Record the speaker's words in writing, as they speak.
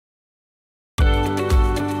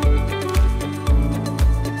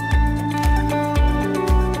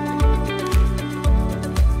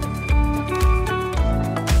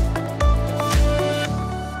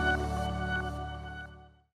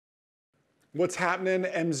What's happening,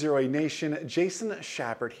 MzeroA Nation? Jason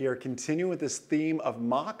Shepard here, continuing with this theme of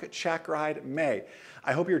Mock Checkride May.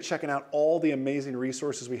 I hope you're checking out all the amazing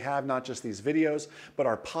resources we have, not just these videos, but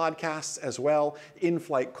our podcasts as well.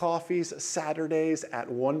 In-flight coffees, Saturdays at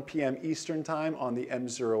 1 p.m. Eastern Time on the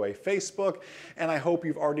MzeroA Facebook. And I hope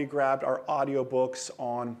you've already grabbed our audiobooks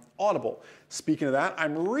on Audible. Speaking of that,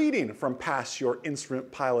 I'm reading from Pass Your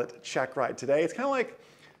Instrument Pilot Checkride today. It's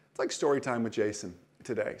like story time with Jason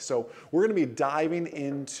today. So we're going to be diving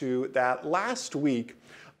into that. Last week,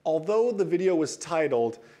 although the video was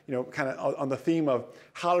titled, kind of on the theme of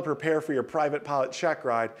how to prepare for your private pilot check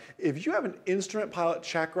ride, if you have an instrument pilot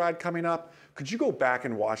check ride coming up, could you go back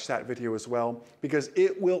and watch that video as well? Because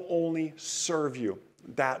it will only serve you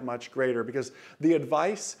that much greater, because the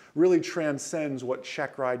advice really transcends what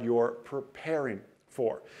check ride you're preparing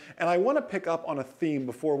for. And I want to pick up on a theme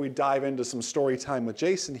before we dive into some story time with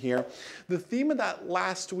Jason here. The theme of that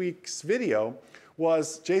last week's video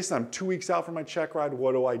was, Jason, I'm 2 weeks out from my check ride,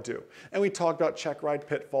 what do I do? And we talked about check ride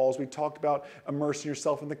pitfalls, we talked about immersing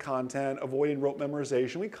yourself in the content, avoiding rote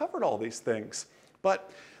memorization, we covered all these things.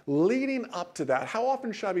 But leading up to that, how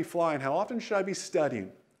often should I be flying? How often should I be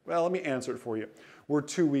studying? Well, let me answer it for you. We're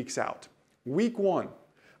 2 weeks out. Week 1,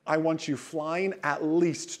 I want you flying at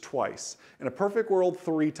least twice. In a perfect world,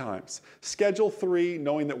 3 times. Schedule 3,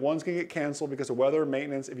 knowing that one's going to get canceled because of weather or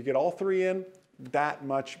maintenance. If you get all 3 in, that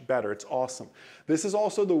much better. It's awesome. This is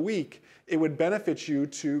also the week it would benefit you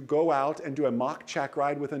to go out and do a mock check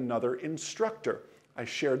ride with another instructor. I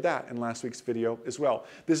shared that in last week's video as well.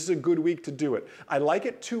 This is a good week to do it. I like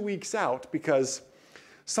it 2 weeks out because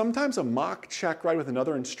sometimes a mock check ride with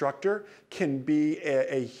another instructor can be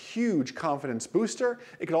a huge confidence booster.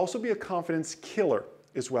 It could also be a confidence killer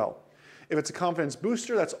as well. If it's a confidence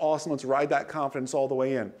booster, that's awesome. Let's ride that confidence all the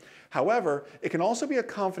way in. However, it can also be a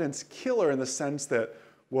confidence killer in the sense that,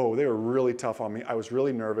 whoa, they were really tough on me. I was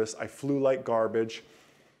really nervous. I flew like garbage.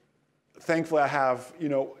 Thankfully, I have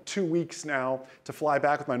 2 weeks now to fly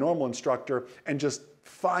back with my normal instructor and just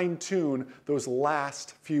fine-tune those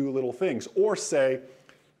last few little things. Or say,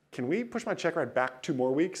 can we push my check ride back 2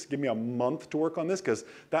 more weeks? Give me a month to work on this, because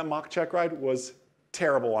that mock check ride was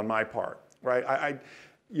terrible on my part, right?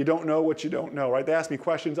 You don't know what you don't know, right? They asked me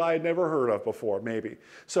questions I had never heard of before, maybe.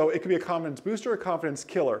 So it could be a confidence booster or a confidence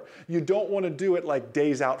killer. You don't want to do it like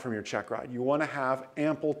days out from your check ride. You want to have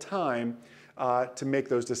ample time to make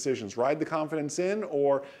those decisions. Ride the confidence in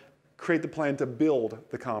or create the plan to build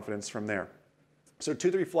the confidence from there. So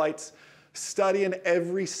 2-3 flights. Studying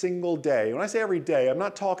every single day. When I say every day, I'm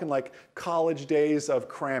not talking like college days of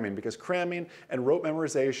cramming, because cramming and rote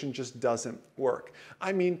memorization just doesn't work.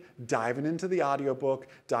 I mean diving into the audiobook,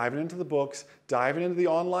 diving into the books, diving into the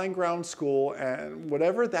online ground school, and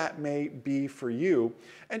whatever that may be for you,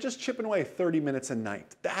 and just chipping away 30 minutes a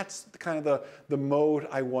night. That's kind of the mode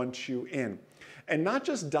I want you in. And not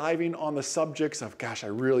just diving on the subjects of, gosh, I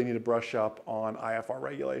really need to brush up on IFR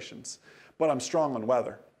regulations, but I'm strong on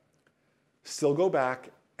weather. Still go back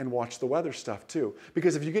and watch the weather stuff too.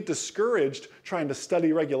 Because if you get discouraged trying to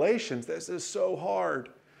study regulations, this is so hard.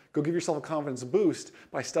 Go give yourself a confidence boost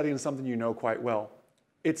by studying something you know quite well.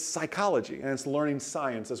 It's psychology and it's learning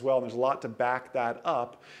science as well. And there's a lot to back that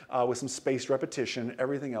up with some spaced repetition,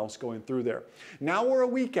 everything else going through there. Now we're a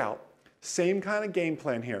week out. Same kind of game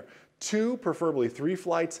plan here. 2, preferably 3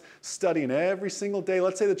 flights, studying every single day.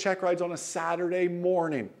 Let's say the check ride's on a Saturday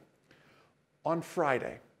morning. On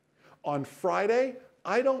Friday,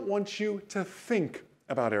 I don't want you to think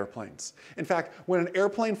about airplanes. In fact, when an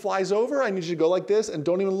airplane flies over, I need you to go like this and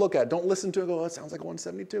don't even look at it. Don't listen to it. Go, oh, it sounds like a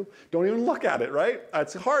 172. Don't even look at it, right?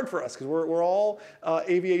 It's hard for us because we're all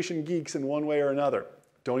aviation geeks in one way or another.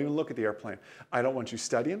 Don't even look at the airplane. I don't want you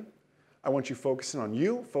studying. I want you focusing on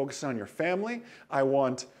you, focusing on your family. I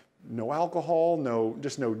want no alcohol,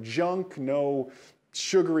 just no junk, no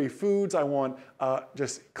sugary foods. I want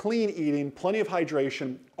just clean eating, plenty of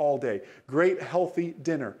hydration all day. Great healthy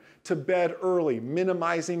dinner. To bed early,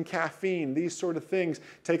 minimizing caffeine, these sort of things.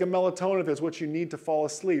 Take a melatonin if it's what you need to fall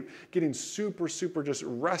asleep. Getting super just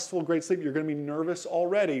restful, great sleep. You're going to be nervous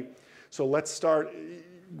already. So let's start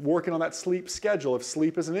working on that sleep schedule. If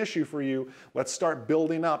sleep is an issue for you, let's start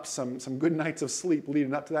building up some good nights of sleep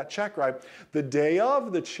leading up to that check ride. The day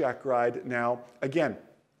of the check ride now, again,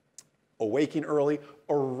 awaking early,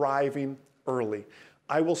 arriving early.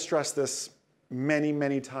 I will stress this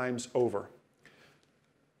many times over.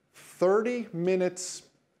 30 minutes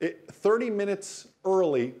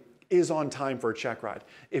early is on time for a check ride.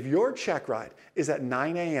 If your check ride is at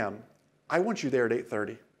 9 a.m., I want you there at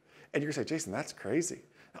 8:30. And you're going to say, Jason, that's crazy.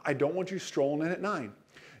 I don't want you strolling in at 9.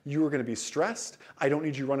 You are going to be stressed. I don't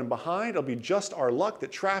need you running behind. It'll be just our luck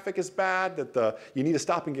that traffic is bad, that you need to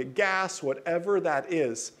stop and get gas, whatever that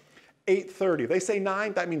is. 8:30. If they say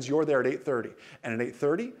 9, that means you're there at 8:30. And at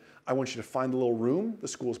 8:30, I want you to find the little room the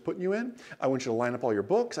school's putting you in. I want you to line up all your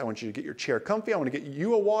books. I want you to get your chair comfy. I want to get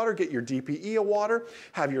you a water, get your DPE a water,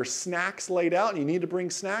 have your snacks laid out, and you need to bring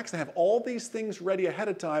snacks, and have all these things ready ahead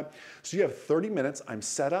of time. So you have 30 minutes. I'm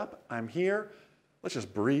set up. I'm here. Let's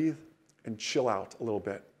just breathe and chill out a little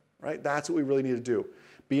bit, right? That's what we really need to do.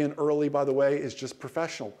 Being early, by the way, is just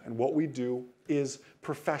professional, and what we do is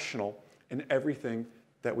professional in everything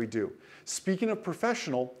that we do. Speaking of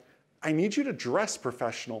professional, I need you to dress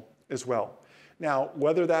professional as well. Now,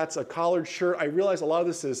 whether that's a collared shirt, I realize a lot of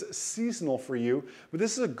this is seasonal for you, but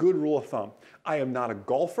this is a good rule of thumb. I am not a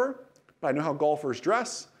golfer, but I know how golfers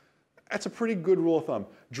dress. That's a pretty good rule of thumb.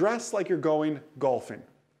 Dress like you're going golfing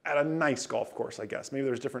at a nice golf course, I guess. Maybe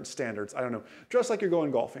there's different standards. I don't know. Dress like you're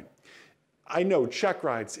going golfing. I know check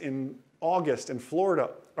rides in August in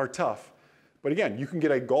Florida are tough. But again, you can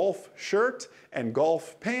get a golf shirt and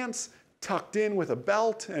golf pants tucked in with a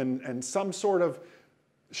belt and some sort of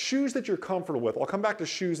shoes that you're comfortable with. I'll come back to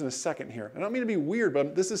shoes in a second here. I don't mean to be weird,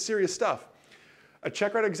 but this is serious stuff. A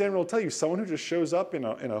check ride examiner will tell you someone who just shows up in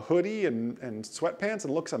a hoodie and sweatpants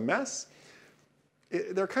and looks a mess,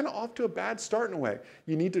 they're kind of off to a bad start in a way.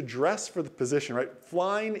 You need to dress for the position, right?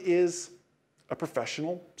 Flying is a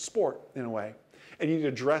professional sport in a way, and you need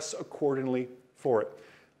to dress accordingly for it.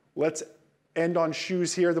 Let's end on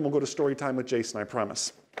shoes here, then we'll go to story time with Jason, I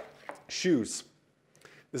promise. Shoes.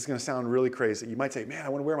 This is going to sound really crazy. You might say, man, I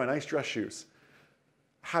want to wear my nice dress shoes.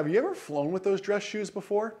 Have you ever flown with those dress shoes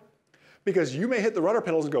before? Because you may hit the rudder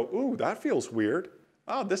pedals and go, ooh, that feels weird.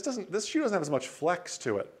 Oh, this shoe doesn't have as much flex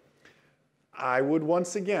to it. I would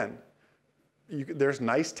once again, there's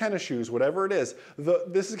nice tennis shoes, whatever it is. You're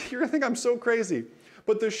going to think I'm so crazy.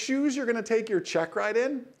 But the shoes you're going to take your check ride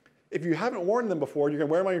in, if you haven't worn them before, you're going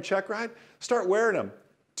to wear them on your check ride, start wearing them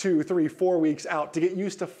 2, 3, 4 weeks out to get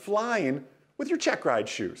used to flying with your check ride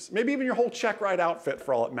shoes. Maybe even your whole check ride outfit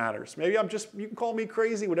for all it matters. Maybe you can call me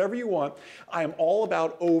crazy, whatever you want. I am all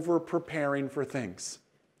about over preparing for things,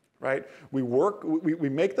 right? We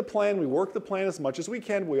make the plan, we work the plan as much as we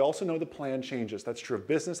can. We also know the plan changes. That's true of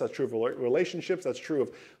business, that's true of relationships, that's true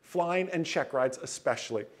of flying and check rides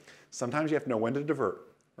especially. Sometimes you have to know when to divert,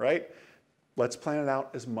 right? Let's plan it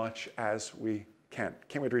out as much as we can.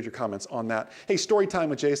 Can't wait to read your comments on that. Hey, story time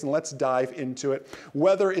with Jason. Let's dive into it.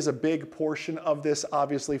 Weather is a big portion of this,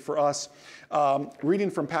 obviously, for us.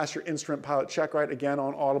 Reading from past your Instrument Pilot Checkride, again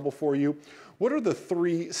on Audible for you. What are the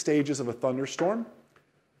 3 stages of a thunderstorm?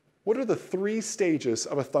 What are the 3 stages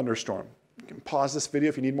of a thunderstorm? You can pause this video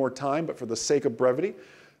if you need more time, but for the sake of brevity,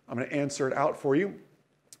 I'm going to answer it out for you.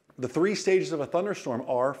 The 3 stages of a thunderstorm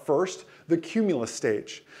are, first, the cumulus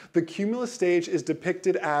stage. The cumulus stage is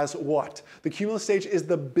depicted as what? The cumulus stage is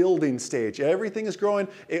the building stage. Everything is growing,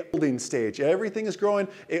 a building stage. Everything is growing,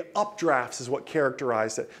 updrafts is what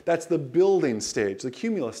characterized it. That's the building stage, the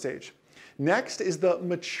cumulus stage. Next is the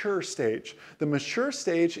mature stage. The mature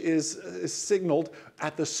stage is signaled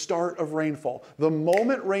at the start of rainfall. The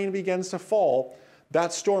moment rain begins to fall,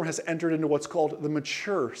 that storm has entered into what's called the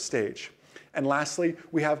mature stage. And lastly,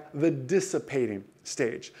 we have the dissipating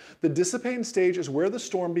stage. The dissipating stage is where the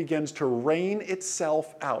storm begins to rain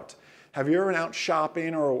itself out. Have you ever been out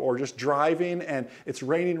shopping or just driving and it's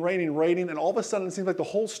raining, and all of a sudden it seems like the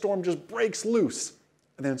whole storm just breaks loose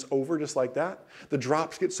and then it's over just like that? The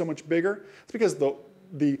drops get so much bigger. It's because the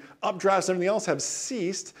updrafts and everything else have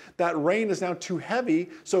ceased. That rain is now too heavy,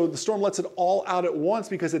 so the storm lets it all out at once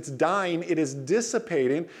because it's dying, it is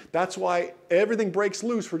dissipating. That's why everything breaks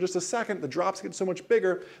loose for just a second. The drops get so much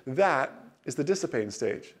bigger. That is the dissipating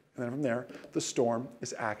stage. And then from there, the storm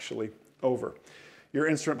is actually over. Your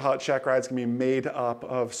Instrument Pilot Checkride is going to be made up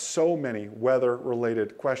of so many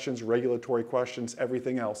weather-related questions, regulatory questions,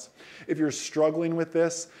 everything else. If you're struggling with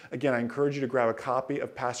this, again, I encourage you to grab a copy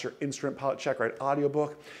of past your Instrument Pilot Checkride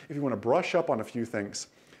audiobook if you want to brush up on a few things.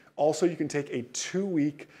 Also, you can take a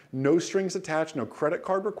 2-week, no strings attached, no credit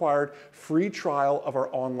card required, free trial of our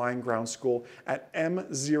online ground school at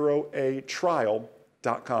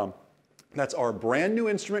MzeroAtrial.com. That's our brand new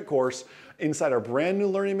instrument course inside our brand new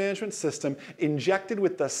learning management system, injected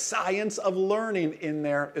with the science of learning in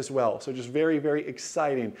there as well. So just very, very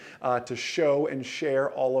exciting to show and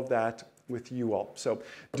share all of that with you all. So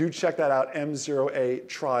do check that out,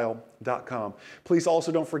 MzeroAtrial.com. Please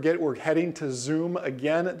also don't forget, we're heading to Zoom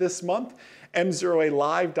again this month,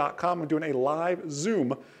 MzeroAlive.com. I'm doing a live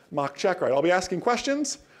Zoom mock check ride. I'll be asking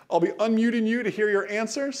questions. I'll be unmuting you to hear your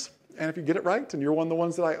answers. And if you get it right and you're one of the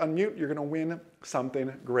ones that I unmute, you're gonna win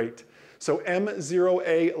something great. So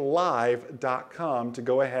MzeroAlive.com to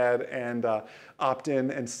go ahead and opt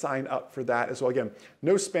in and sign up for that as well. Again,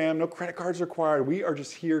 no spam, no credit cards required. We are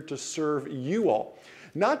just here to serve you all.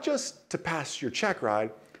 Not just to pass your check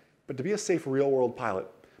ride, but to be a safe real-world pilot,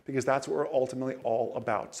 because that's what we're ultimately all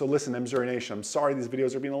about. So listen, MzeroA Nation, I'm sorry these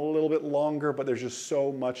videos are being a little bit longer, but there's just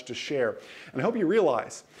so much to share. And I hope you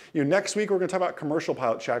realize, next week we're gonna talk about commercial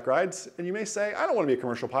pilot check rides, and you may say, I don't wanna be a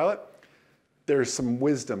commercial pilot. There's some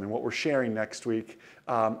wisdom in what we're sharing next week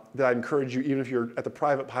that I encourage you, even if you're at the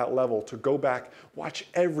private pilot level, to go back, watch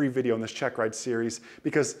every video in this check ride series,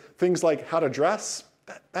 because things like how to dress,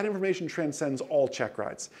 that information transcends all check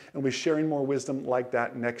rides. And we'll be sharing more wisdom like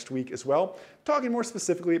that next week as well, talking more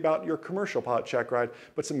specifically about your commercial pilot check ride,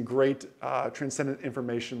 but some great transcendent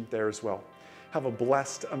information there as well. Have a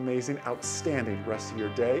blessed, amazing, outstanding rest of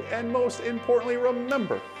your day, and most importantly,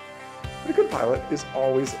 remember, but a good pilot is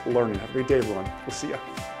always learning. Have a great day, everyone. We'll see you.